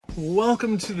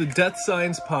Welcome to the Death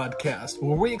Science Podcast,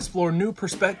 where we explore new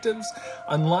perspectives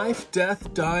on life,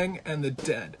 death, dying, and the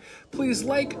dead. Please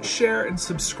like, share, and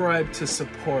subscribe to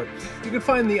support. You can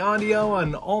find the audio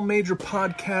on all major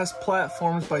podcast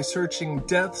platforms by searching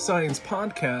Death Science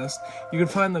Podcast. You can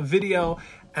find the video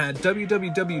at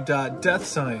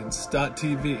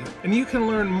www.deathscience.tv. And you can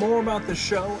learn more about the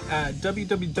show at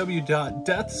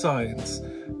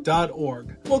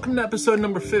www.deathscience.org. Welcome to episode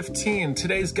number 15.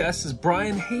 Today's guest is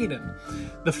Brian Hayden,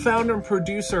 the founder and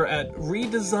producer at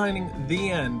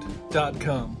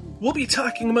redesigningtheend.com. We'll be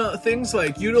talking about things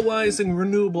like utilizing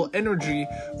renewable energy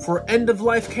for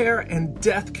end-of-life care and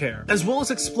death care, as well as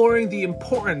exploring the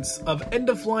importance of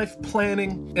end-of-life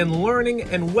planning and learning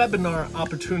and webinar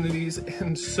opportunities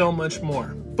and so much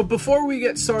more. But before we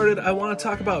get started, I want to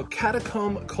talk about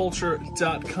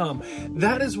catacombculture.com.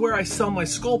 That is where I sell my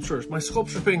sculptures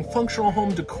being functional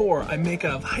home decor I make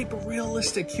out of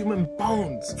hyper-realistic human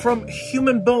bones. From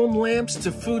human bone lamps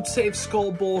to food-safe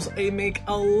skull bowls, I make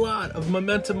a lot of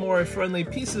memento mori-friendly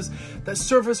pieces that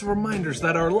serve as reminders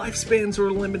that our lifespans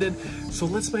are limited, so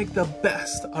let's make the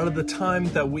best out of the time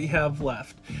that we have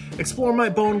left. Explore my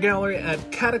bone gallery at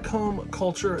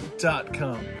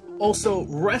catacombculture.com. Also,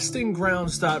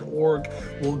 restinggrounds.org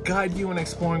will guide you in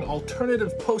exploring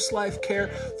alternative post-life care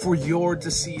for your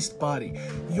deceased body.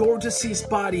 Your deceased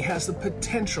body has the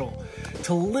potential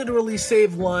to literally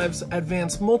save lives,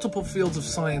 advance multiple fields of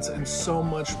science, and so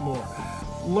much more.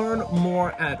 Learn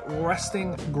more at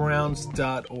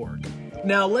restinggrounds.org.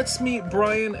 Now let's meet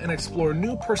Brian and explore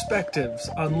new perspectives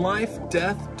on life,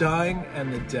 death, dying,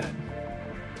 and the dead.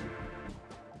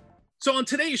 So on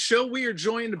today's show, we are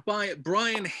joined by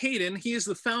Brian Hayden. He is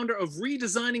the founder of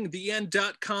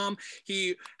redesigningtheend.com.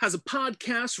 He has a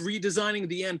podcast, Redesigning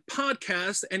the End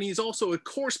Podcast, and he's also a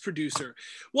course producer.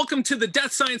 Welcome to the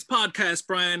Death Science Podcast,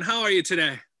 Brian. How are you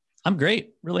today? I'm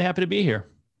great. Really happy to be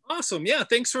here. Awesome. Yeah,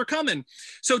 thanks for coming.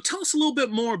 So tell us a little bit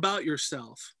more about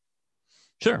yourself.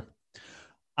 Sure.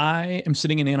 I am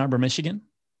sitting in Ann Arbor, Michigan.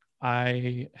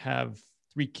 I have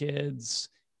 3 kids.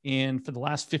 And for the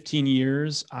last 15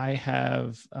 years, I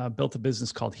have built a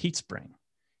business called HeatSpring.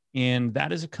 And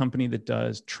that is a company that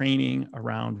does training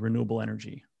around renewable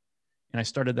energy. And I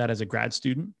started that as a grad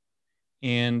student.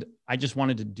 And I just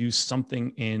wanted to do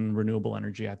something in renewable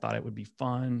energy. I thought it would be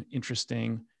fun,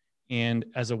 interesting. And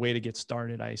as a way to get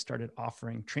started, I started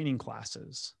offering training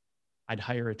classes. I'd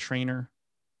hire a trainer,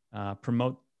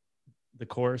 promote the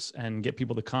course, and get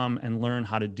people to come and learn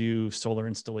how to do solar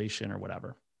installation or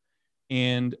whatever.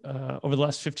 And over the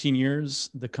last 15 years,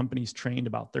 the company's trained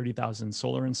about 30,000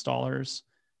 solar installers.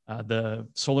 The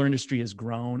solar industry has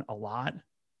grown a lot.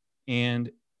 And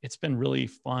it's been really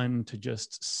fun to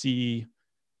just see,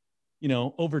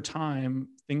 over time,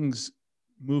 things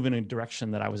move in a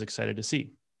direction that I was excited to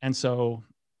see. And so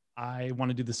I want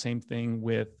to do the same thing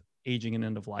with aging and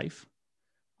end of life.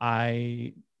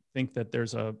 I think that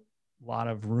there's a lot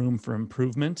of room for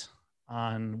improvement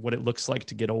on what it looks like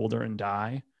to get older and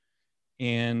die.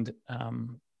 And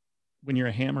when you're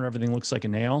a hammer, everything looks like a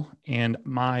nail. And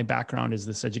my background is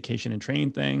this education and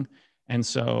training thing. And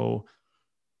so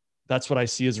that's what I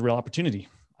see as a real opportunity.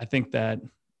 I think that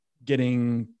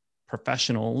getting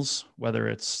professionals, whether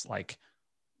it's like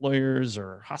lawyers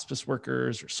or hospice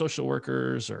workers or social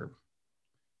workers or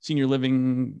senior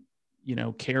living,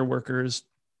 care workers,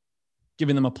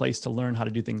 giving them a place to learn how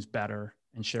to do things better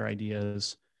and share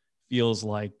ideas feels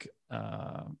like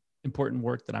important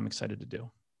work that I'm excited to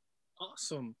do.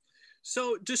 Awesome.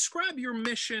 So describe your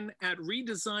mission at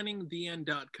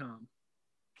redesigningtheend.com.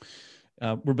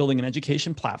 We're building an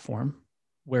education platform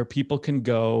where people can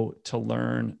go to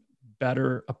learn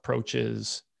better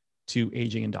approaches to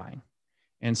aging and dying.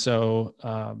 And so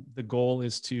the goal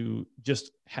is to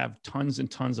just have tons and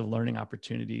tons of learning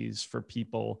opportunities for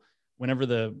people whenever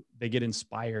they get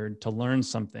inspired to learn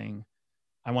something.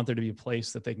 I want there to be a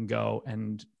place that they can go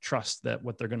and trust that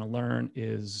what they're going to learn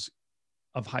is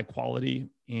of high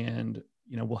quality and,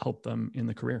 will help them in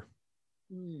the career.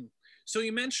 So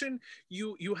you mentioned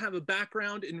you have a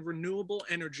background in renewable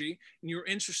energy and you're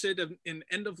interested in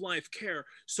end-of-life care.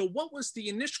 So what was the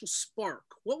initial spark?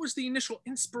 What was the initial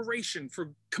inspiration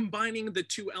for combining the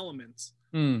two elements?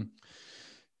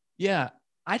 Yeah,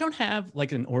 I don't have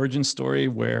like an origin story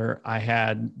where I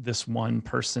had this one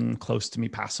person close to me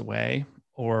pass away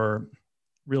or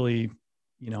really,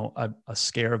 a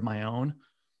scare of my own.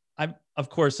 I, of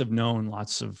course, have known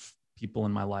lots of people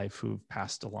in my life who've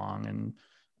passed along, and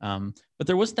but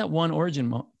there wasn't that one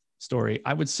origin story.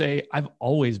 I would say I've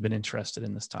always been interested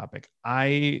in this topic.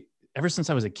 Ever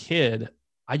since I was a kid,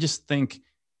 I just think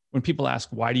when people ask,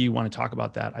 why do you want to talk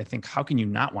about that? I think, how can you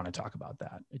not want to talk about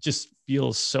that? It just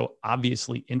feels so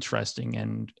obviously interesting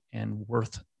and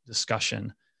worth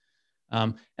discussion.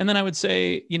 And then I would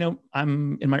say,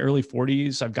 I'm in my early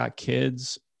 40s. I've got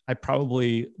kids. I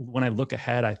probably, when I look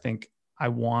ahead, I think I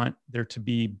want there to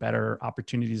be better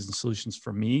opportunities and solutions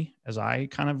for me as I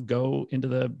kind of go into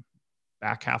the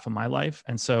back half of my life.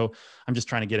 And so I'm just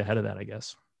trying to get ahead of that, I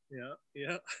guess. Yeah,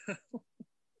 yeah.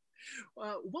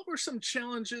 What were some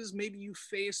challenges maybe you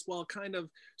faced while kind of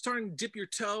starting to dip your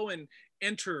toe and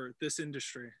enter this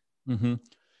industry? Mm-hmm.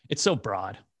 It's so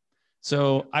broad.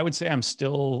 So I would say I'm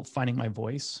still finding my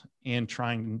voice and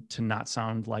trying to not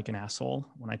sound like an asshole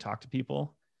when I talk to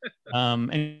people.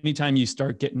 Anytime you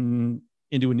start getting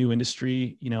into a new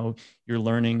industry, you're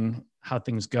learning how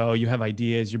things go. You have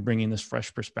ideas. You're bringing this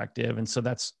fresh perspective, and so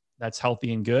that's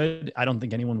healthy and good. I don't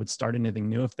think anyone would start anything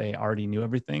new if they already knew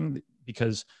everything,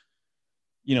 because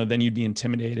then you'd be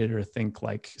intimidated or think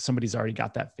like somebody's already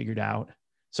got that figured out.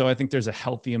 So I think there's a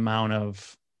healthy amount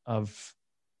of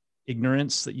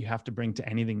ignorance that you have to bring to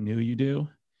anything new you do.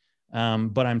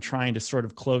 But I'm trying to sort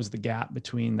of close the gap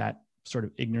between that sort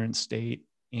of ignorant state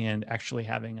and actually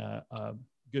having a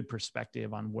good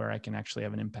perspective on where I can actually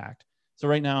have an impact. So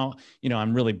right now,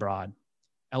 I'm really broad: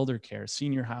 elder care,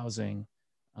 senior housing,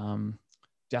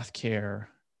 death care,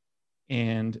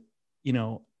 and,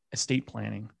 estate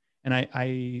planning. And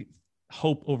I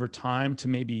hope over time to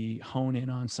maybe hone in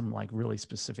on some like really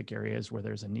specific areas where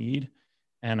there's a need.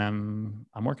 And I'm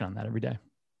working on that every day.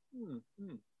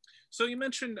 Mm-hmm. So you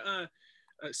mentioned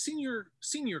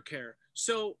senior care.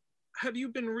 So have you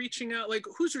been reaching out? Like,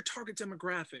 who's your target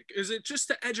demographic? Is it just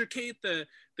to educate the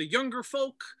younger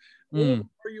folk, or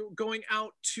are you going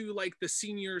out to like the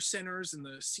senior centers and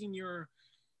the senior?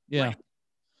 Yeah. Life?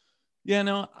 Yeah.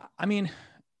 No, I mean,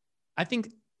 I think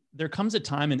there comes a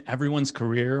time in everyone's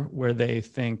career where they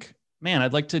think, man,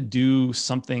 I'd like to do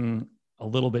something a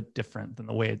little bit different than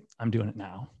the way I'm doing it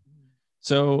now.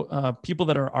 So people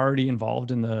that are already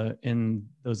involved in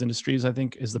those industries, I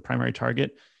think, is the primary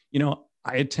target.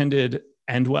 I attended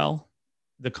Endwell,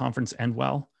 the conference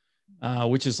Endwell,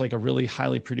 which is like a really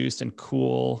highly produced and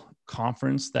cool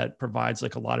conference that provides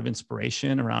like a lot of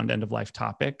inspiration around end of life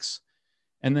topics.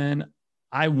 And then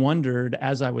I wondered,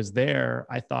 as I was there,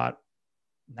 I thought,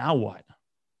 now what?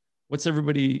 What's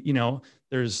everybody,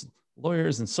 there's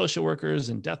lawyers and social workers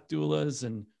and death doulas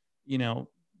and,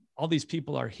 all these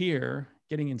people are here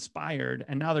getting inspired,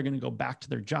 and now they're going to go back to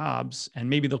their jobs, and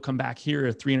maybe they'll come back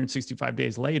here 365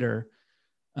 days later.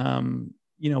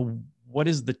 What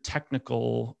is the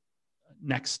technical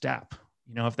next step,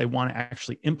 if they want to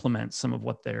actually implement some of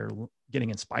what they're getting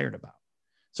inspired about?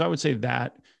 So I would say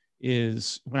that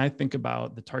is, when I think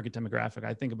about the target demographic,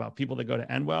 I think about people that go to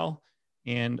Endwell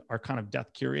and are kind of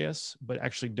death curious, but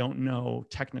actually don't know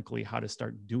technically how to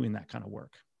start doing that kind of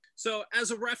work. So as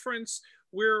a reference,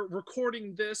 we're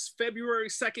recording this February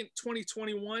 2nd,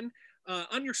 2021.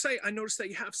 On your site, I noticed that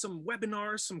you have some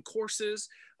webinars, some courses,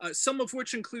 some of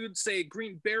which include, say,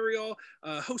 green burial,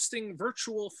 hosting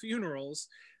virtual funerals,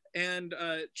 and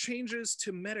changes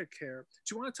to Medicare.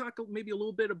 Do you want to talk maybe a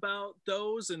little bit about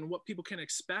those and what people can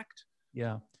expect?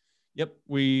 Yeah. Yep.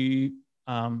 We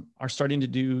are starting to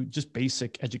do just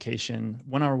basic education.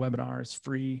 1-hour webinars,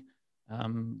 free.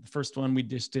 The first one we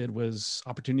just did was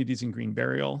opportunities in green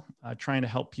burial, trying to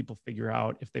help people figure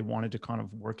out if they wanted to kind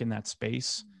of work in that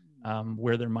space,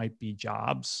 where there might be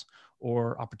jobs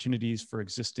or opportunities for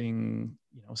existing,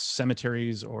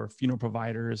 cemeteries or funeral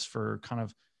providers for kind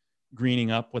of greening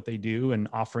up what they do and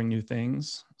offering new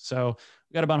things. So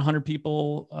we got about 100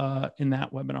 people in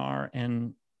that webinar,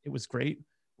 and it was great.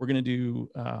 We're going to do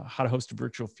how to host a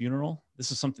virtual funeral.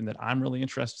 This is something that I'm really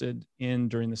interested in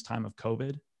during this time of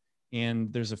COVID.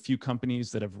 And there's a few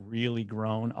companies that have really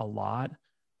grown a lot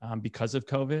because of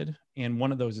COVID. And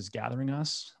one of those is Gathering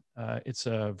Us. It's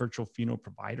a virtual funeral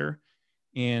provider,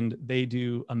 and they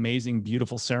do amazing,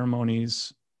 beautiful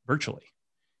ceremonies virtually.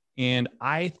 And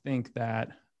I think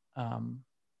that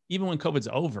even when COVID's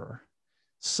over,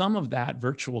 some of that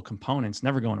virtual component's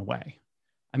never going away.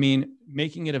 I mean,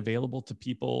 making it available to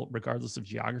people regardless of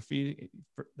geography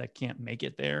that can't make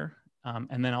it there.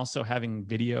 And then also having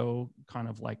video, kind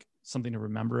of like something to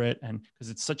remember it. And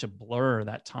because it's such a blur,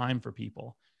 that time for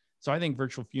people. So I think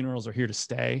virtual funerals are here to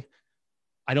stay.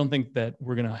 I don't think that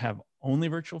we're going to have only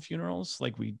virtual funerals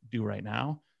like we do right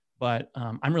now, but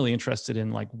I'm really interested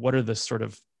in like, what are the sort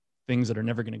of things that are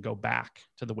never going to go back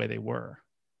to the way they were?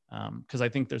 Because I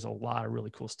think there's a lot of really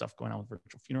cool stuff going on with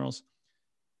virtual funerals.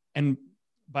 And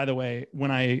by the way, when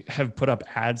I have put up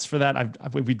ads for that,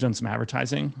 we've done some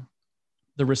advertising.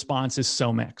 The response is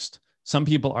so mixed. Some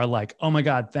people are like, oh my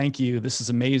God, thank you. This is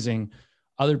amazing.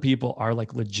 Other people are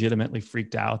like legitimately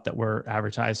freaked out that we're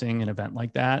advertising an event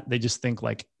like that. They just think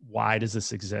like, why does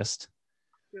this exist?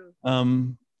 Yeah.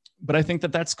 But I think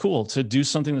that that's cool to do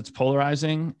something that's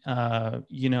polarizing. I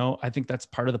think that's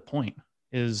part of the point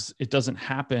is it doesn't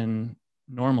happen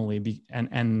normally.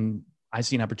 And I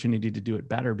see an opportunity to do it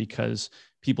better because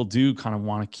people do kind of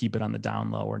want to keep it on the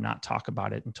down low or not talk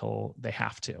about it until they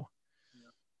have to.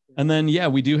 And then,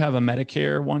 we do have a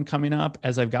Medicare one coming up.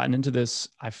 As I've gotten into this,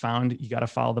 I found you got to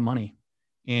follow the money,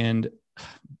 and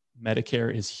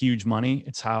Medicare is huge money.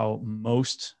 It's how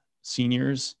most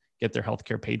seniors get their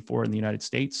healthcare paid for in the United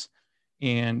States.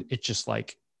 And it's just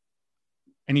like,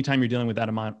 anytime you're dealing with that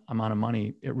amount of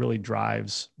money, it really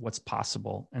drives what's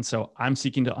possible. And so I'm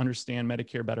seeking to understand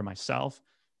Medicare better myself.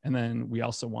 And then we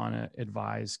also want to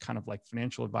advise kind of like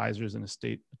financial advisors and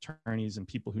estate attorneys and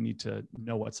people who need to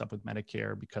know what's up with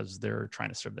Medicare because they're trying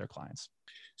to serve their clients.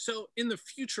 So in the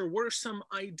future, what are some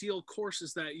ideal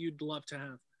courses that you'd love to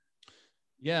have?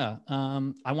 Yeah.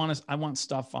 I want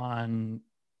stuff on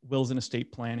wills and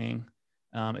estate planning,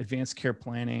 advanced care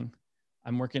planning.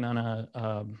 I'm working on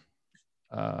a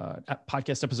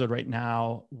podcast episode right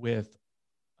now with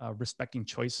Respecting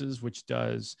Choices, which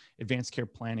does advanced care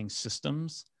planning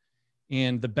systems.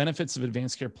 And the benefits of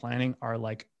advanced care planning are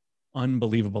like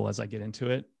unbelievable as I get into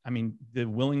it. I mean, the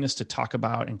willingness to talk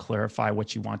about and clarify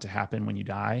what you want to happen when you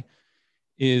die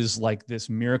is like this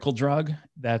miracle drug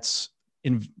that's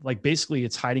basically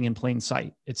it's hiding in plain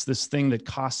sight. It's this thing that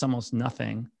costs almost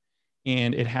nothing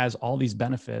and it has all these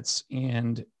benefits,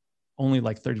 and only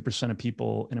like 30% of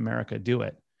people in America do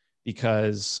it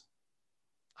because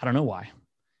I don't know why.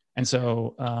 And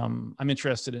so I'm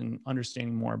interested in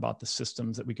understanding more about the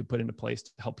systems that we could put into place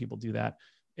to help people do that.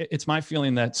 It's my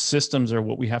feeling that systems are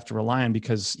what we have to rely on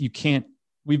because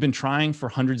we've been trying for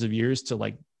hundreds of years to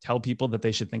like tell people that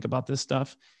they should think about this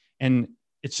stuff. And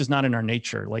it's just not in our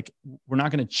nature. Like we're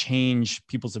not going to change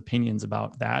people's opinions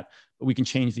about that, but we can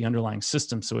change the underlying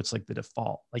system. So it's like the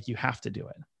default, like you have to do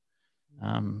it.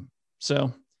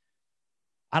 So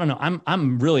I don't know.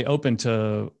 I'm really open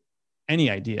to any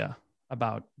idea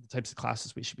about the types of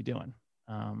classes we should be doing.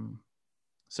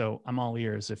 So I'm all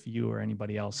ears if you or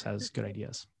anybody else has good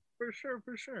ideas. For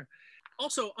sure.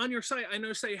 Also, on your site, I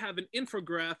noticed that you have an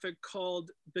infographic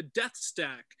called The Death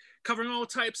Stack, covering all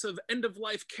types of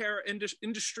end-of-life care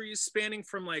industries, spanning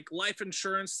from like life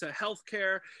insurance to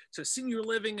healthcare to senior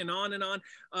living and on,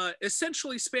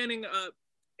 essentially spanning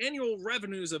annual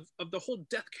revenues of the whole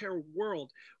death care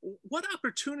world. What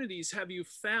opportunities have you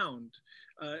found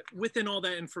within all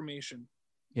that information?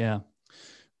 Yeah,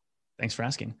 thanks for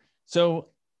asking. So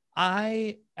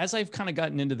as I've kind of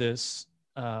gotten into this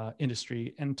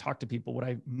industry and talked to people, what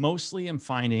I mostly am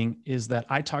finding is that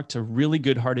I talk to really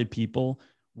good-hearted people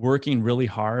working really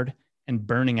hard and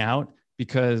burning out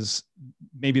because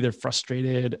maybe they're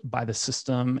frustrated by the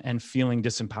system and feeling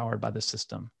disempowered by the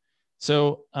system.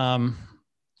 So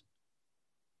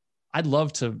I'd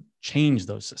love to change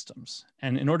those systems.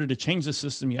 And in order to change the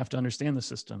system, you have to understand the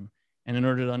system. And in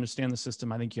order to understand the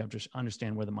system, I think you have to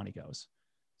understand where the money goes.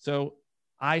 So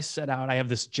I have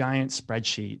this giant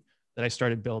spreadsheet that I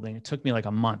started building. It took me like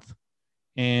a month.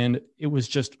 And it was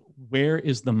just, where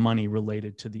is the money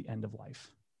related to the end of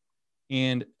life?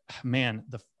 And man,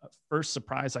 the first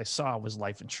surprise I saw was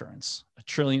life insurance, $1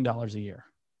 trillion a year.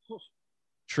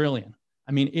 Trillion.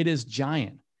 I mean, it is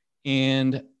giant.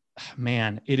 And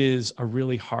man, it is a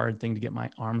really hard thing to get my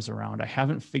arms around. I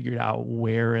haven't figured out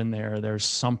where in there's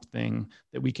something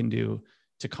that we can do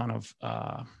to kind of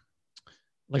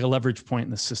like a leverage point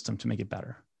in the system to make it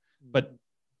better. But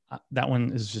that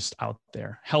one is just out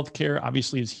there. Healthcare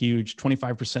obviously is huge.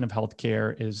 25% of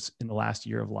healthcare is in the last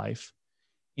year of life.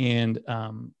 And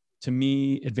to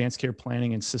me, advanced care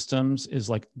planning and systems is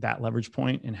like that leverage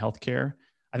point in healthcare.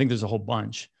 I think there's a whole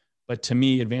bunch. But to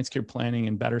me, advanced care planning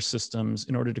and better systems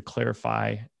in order to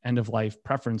clarify end of life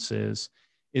preferences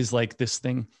is like this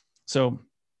thing. So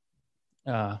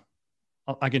I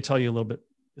can tell you a little bit.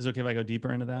 Is it okay if I go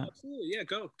deeper into that? Absolutely. Yeah,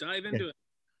 go dive into it.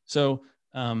 So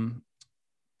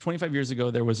 25 years ago,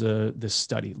 there was this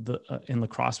study in La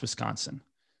Crosse, Wisconsin.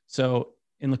 So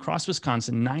in La Crosse,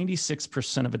 Wisconsin,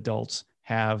 96% of adults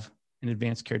have an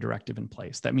advanced care directive in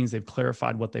place. That means they've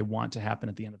clarified what they want to happen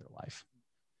at the end of their life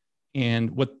and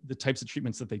what the types of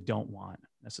treatments that they don't want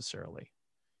necessarily.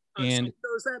 And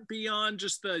so is that beyond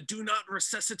just the do not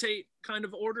resuscitate kind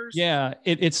of orders? Yeah,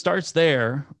 it starts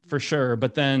there for sure.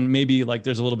 But then maybe like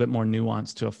there's a little bit more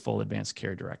nuance to a full advanced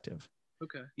care directive.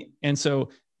 Okay. And so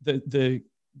the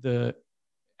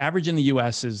average in the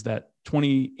US is that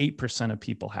 28% of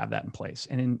people have that in place.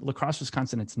 And in La Crosse,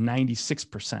 Wisconsin, it's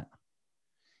 96%.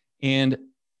 And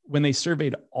when they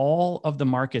surveyed all of the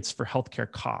markets for healthcare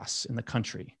costs in the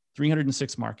country,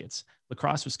 306 markets, La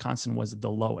Crosse, Wisconsin was the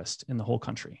lowest in the whole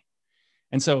country.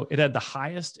 And so it had the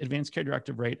highest advanced care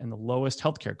directive rate and the lowest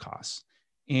healthcare costs.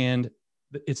 And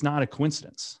it's not a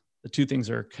coincidence. The two things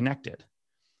are connected.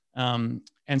 And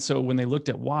so when they looked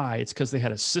at why, it's because they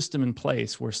had a system in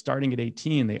place where starting at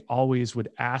 18, they always would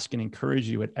ask and encourage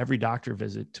you at every doctor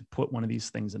visit to put one of these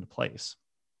things into place.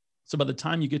 So by the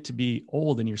time you get to be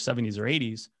old in your 70s or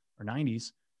 80s or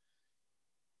 90s,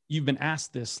 you've been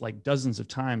asked this like dozens of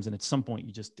times, and at some point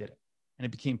you just did it, and it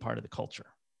became part of the culture.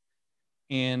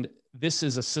 And this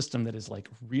is a system that is like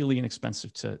really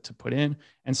inexpensive to put in.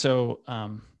 And so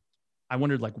I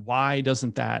wondered, like, why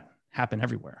doesn't that happen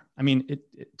everywhere? I mean,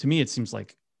 to me, it seems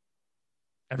like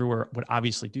everywhere would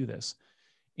obviously do this.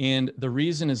 And the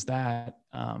reason is that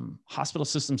hospital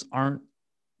systems aren't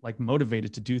like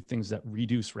motivated to do things that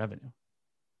reduce revenue.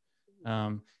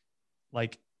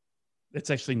 Like, it's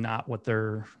actually not what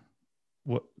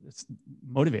it's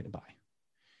motivated by.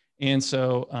 And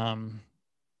so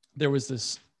there was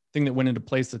this thing that went into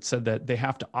place that said that they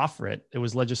have to offer it. It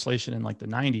was legislation in like the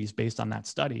 90s based on that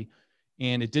study,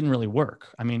 and it didn't really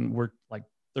work. I mean, we're like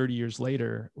 30 years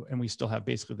later and we still have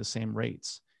basically the same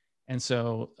rates. And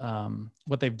so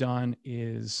what they've done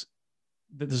is,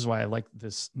 this is why I like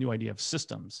this new idea of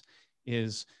systems,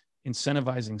 is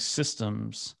incentivizing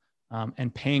systems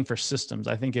and paying for systems.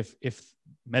 I think if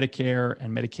Medicare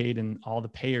and Medicaid and all the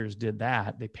payers did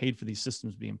that, they paid for these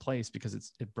systems to be in place because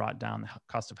it brought down the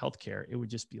cost of healthcare, it would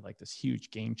just be like this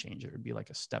huge game changer. It would be like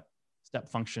a step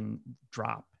function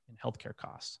drop in healthcare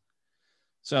costs.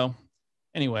 So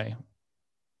anyway,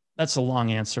 that's a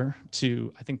long answer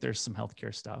to, I think there's some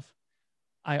healthcare stuff.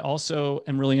 I also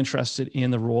am really interested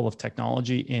in the role of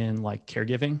technology in like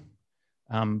caregiving.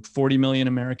 40 million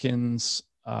Americans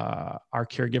are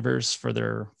caregivers for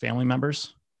their family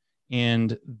members.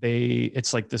 And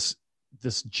it's like this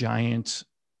giant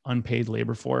unpaid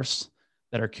labor force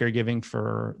that are caregiving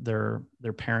for their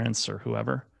parents or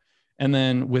whoever. And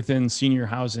then within senior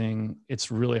housing,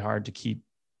 it's really hard to keep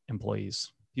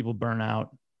employees. People burn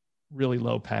out, really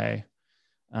low pay.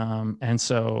 And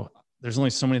so there's only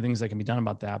so many things that can be done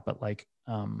about that. But like,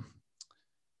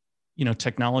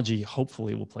 technology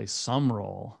hopefully will play some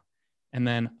role. And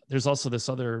then there's also this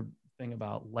other thing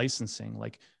about licensing,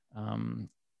 like,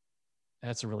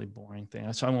 that's a really boring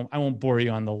thing. So I won't bore you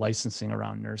on the licensing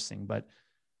around nursing, but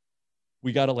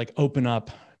we got to like open up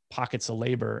pockets of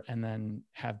labor and then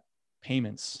have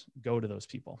payments go to those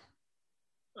people.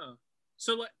 Oh.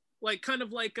 So like kind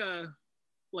of like a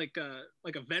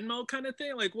Venmo kind of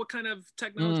thing? Like what kind of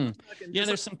technology? Yeah,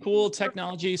 there's some cool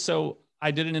technology. So I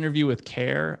did an interview with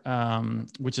Care,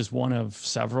 which is one of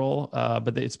several,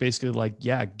 but it's basically like,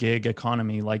 gig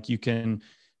economy. Like you can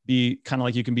be kind of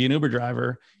like, you can be an Uber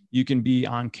driver, you can be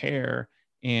on Care,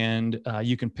 and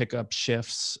you can pick up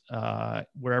shifts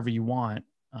wherever you want,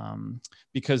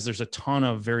 because there's a ton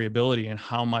of variability in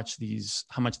how much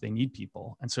they need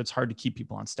people. And so it's hard to keep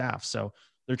people on staff. So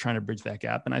they're trying to bridge that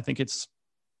gap. And I think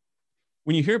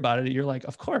when you hear about it, you're like,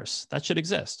 of course, that should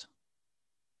exist.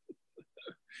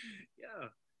 Yeah.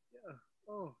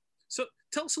 Oh, so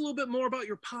tell us a little bit more about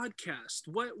your podcast.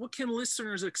 What can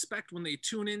listeners expect when they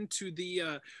tune into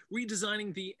the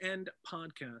Redesigning the End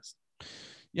podcast?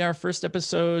 Yeah, our first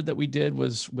episode that we did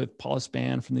was with Paula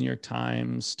Spann from the New York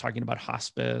Times, talking about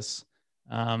hospice,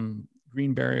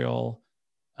 green burial,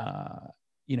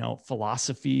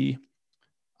 philosophy.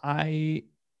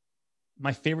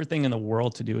 My favorite thing in the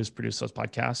world to do is produce those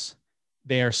podcasts.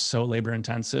 They are so labor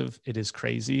intensive. It is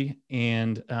crazy.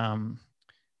 And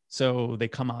so they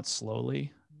come out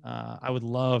slowly. I would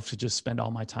love to just spend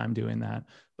all my time doing that.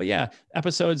 But yeah,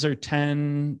 episodes are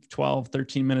 10, 12,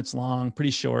 13 minutes long,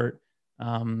 pretty short.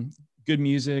 Good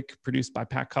music produced by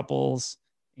Pat Couples,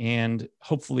 and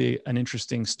hopefully an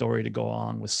interesting story to go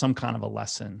along with some kind of a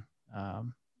lesson.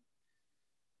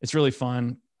 It's really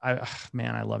fun.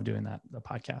 I love doing the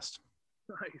podcast.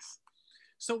 Nice.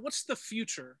 So what's the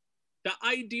future, the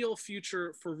ideal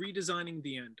future for Redesigning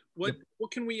the End? What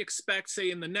can we expect,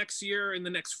 say, in the next year, in the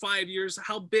next 5 years?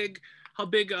 How big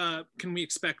can we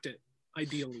expect it,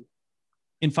 ideally?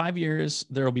 In 5 years,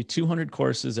 there will be 200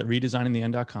 courses at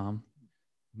redesigningtheend.com.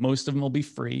 Most of them will be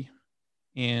free,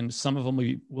 and some of them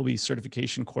will be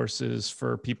certification courses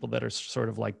for people that are sort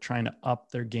of like trying to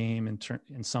up their game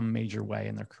in some major way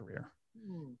in their career.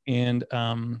 And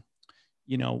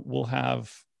we'll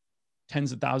have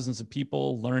tens of thousands of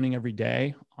people learning every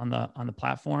day on the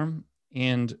platform.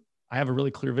 And I have a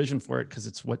really clear vision for it because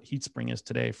it's what HeatSpring is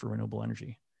today for renewable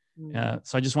energy.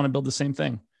 So I just want to build the same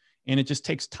thing. and it just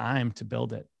takes time to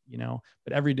build it, you know.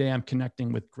 But every day I'm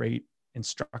connecting with great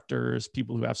instructors,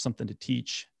 people who have something to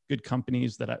teach, good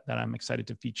companies that I'm excited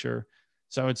to feature.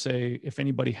 So I would say if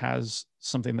anybody has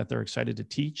something that they're excited to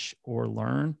teach or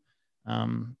learn,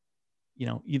 you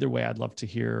know, either way, I'd love to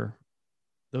hear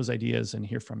those ideas and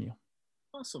hear from you.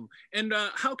 Awesome. And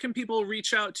how can people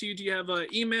reach out to you? Do you have an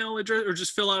email address or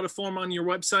just fill out a form on your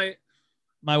website?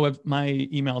 My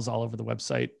email is all over the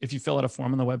website. If you fill out a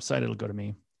form on the website, it'll go to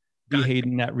me.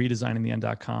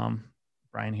 bhayden@redesigningtheend.com.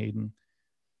 Brian Hayden.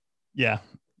 Yeah,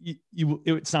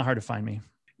 it's not hard to find me.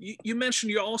 You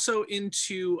mentioned you're also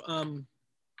into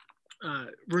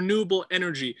renewable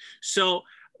energy. So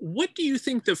what do you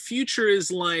think the future is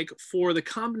like for the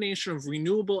combination of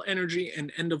renewable energy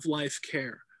and end-of-life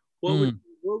care?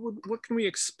 What can we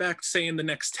expect, say, in the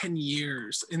next 10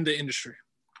 years in the industry?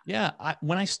 Yeah,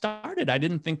 when I started, I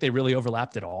didn't think they really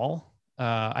overlapped at all.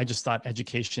 I just thought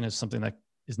education is something that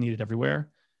is needed everywhere.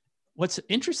 What's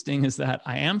interesting is that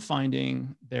I am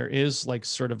finding there is like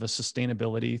sort of a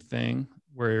sustainability thing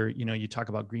where, you know, you talk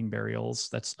about green burials.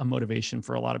 That's a motivation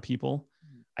for a lot of people.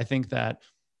 I think that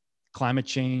climate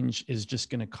change is just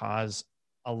going to cause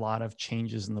a lot of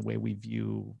changes in the way we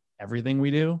view everything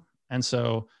we do. And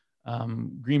so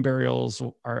green burials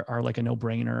are like a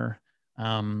no-brainer.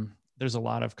 There's a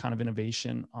lot of kind of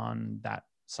innovation on that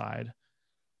side.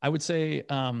 I would say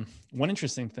one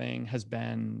interesting thing has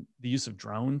been the use of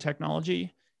drone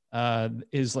technology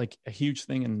is like a huge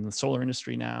thing in the solar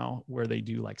industry now, where they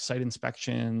do like site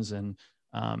inspections and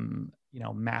you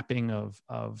know, mapping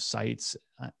of sites.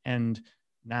 And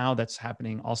now that's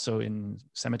happening also in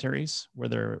cemeteries, where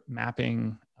they're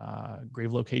mapping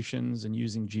grave locations and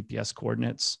using GPS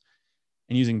coordinates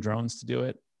and using drones to do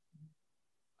it.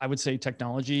 I would say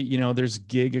technology, you know, there's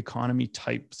gig economy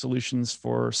type solutions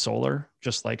for solar,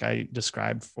 just like I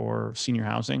described for senior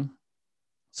housing.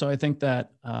 So I think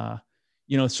that,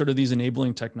 you know, sort of these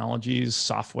enabling technologies,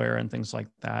 software and things like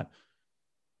that,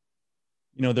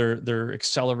 you know, they're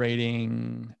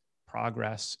accelerating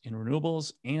progress in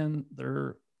renewables, and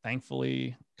they're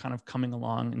thankfully kind of coming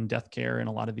along in death care and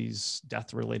a lot of these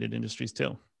death related industries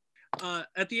too.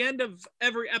 At the end of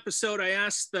every episode, I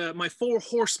ask my 4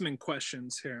 horsemen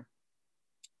questions here.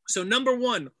 So number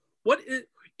 1,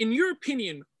 in your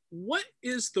opinion, what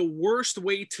is the worst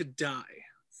way to die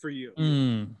for you?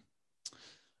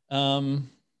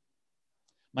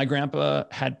 My grandpa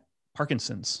had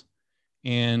Parkinson's,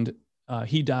 and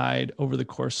he died over the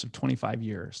course of 25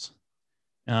 years.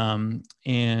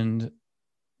 And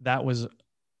that was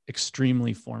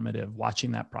extremely formative,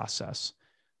 watching that process.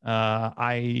 That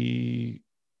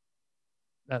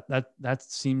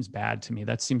seems bad to me.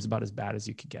 That seems about as bad as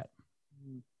you could get.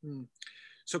 Mm-hmm.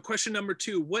 So question number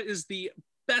 2, what is the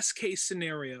best case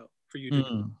scenario for you to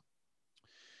do?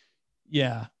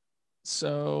 Yeah.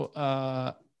 So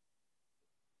I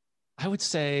would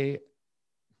say,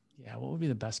 yeah, what would be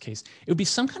the best case? It would be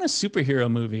some kind of superhero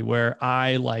movie where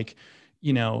I, like,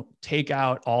 you know, take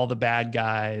out all the bad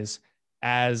guys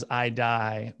as I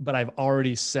die, but I've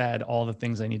already said all the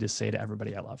things I need to say to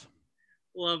everybody I love.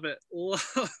 Love it. Love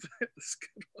it. That's a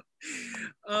good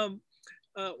one.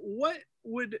 What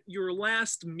would your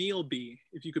last meal be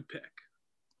if you could pick?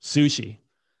 Sushi.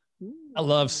 Ooh. I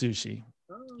love sushi.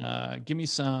 Oh. Give me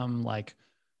some like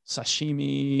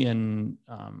sashimi and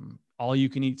all you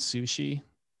can eat sushi.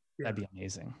 Yeah. That'd be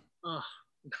amazing. Oh,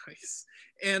 nice.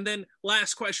 And then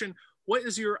last question, what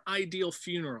is your ideal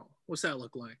funeral? What's that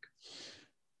look like?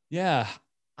 Yeah,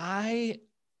 I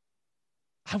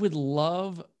would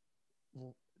love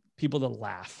people to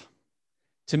laugh.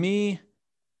 To me,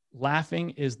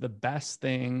 laughing is the best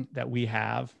thing that we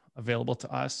have available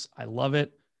to us. I love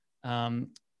it.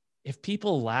 If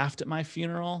people laughed at my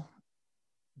funeral,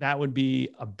 that would be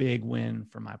a big win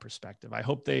from my perspective. I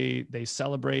hope they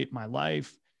celebrate my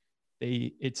life.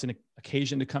 It's an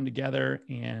occasion to come together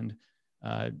and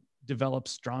develop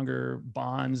stronger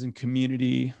bonds and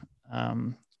community.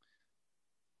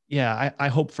 Yeah, I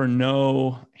hope for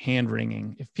no hand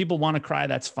wringing. If people want to cry,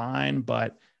 that's fine.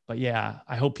 But yeah,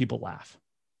 I hope people laugh.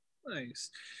 Nice.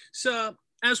 So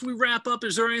as we wrap up,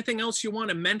 is there anything else you want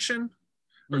to mention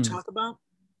or talk about?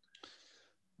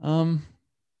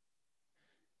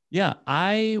 Yeah,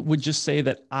 I would just say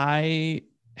that I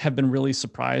have been really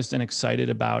surprised and excited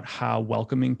about how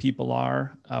welcoming people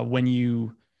are when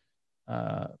you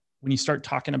start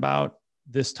talking about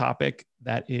this topic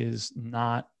that is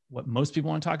not what most people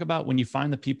want to talk about. When you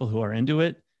find the people who are into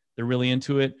it, they're really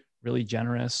into it, really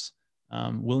generous,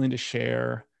 willing to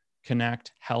share,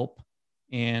 connect, help.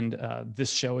 And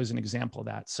this show is an example of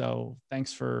that. So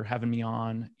thanks for having me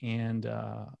on. And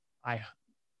I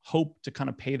hope to kind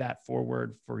of pay that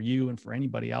forward for you and for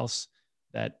anybody else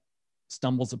that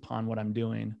stumbles upon what I'm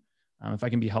doing. If I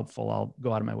can be helpful, I'll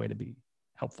go out of my way to be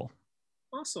helpful.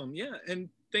 Awesome. Yeah. And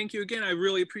thank you again. I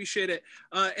really appreciate it.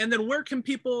 And then where can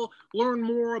people learn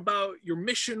more about your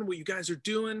mission, what you guys are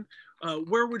doing?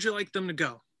 Where would you like them to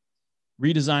go?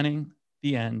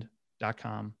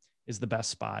 redesigningtheend.com is the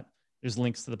best spot. There's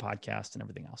links to the podcast and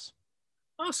everything else.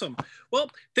 Awesome. Well,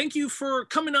 thank you for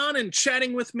coming on and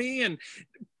chatting with me.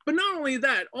 But not only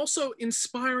that, also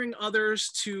inspiring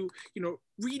others to,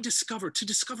 discover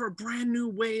a brand new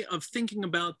way of thinking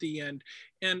about the end.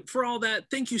 And for all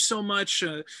that, thank you so much.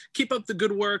 Keep up the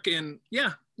good work. And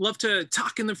yeah, love to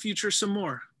talk in the future some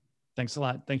more. Thanks a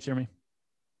lot. Thanks, Jeremy.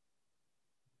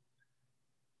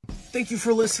 Thank you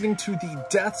for listening to the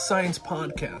Death Science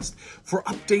Podcast. For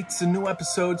updates and new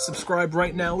episodes, subscribe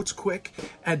right now. It's quick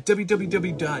at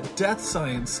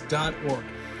www.deathscience.org.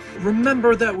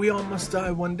 Remember that we all must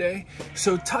die one day,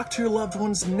 so talk to your loved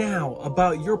ones now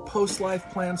about your post-life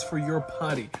plans for your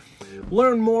body.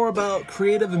 Learn more about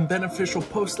creative and beneficial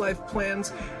post-life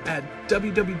plans at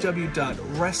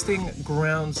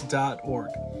www.restinggrounds.org.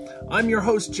 I'm your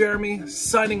host, Jeremy,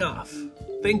 signing off.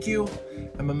 Thank you,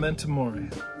 and memento mori.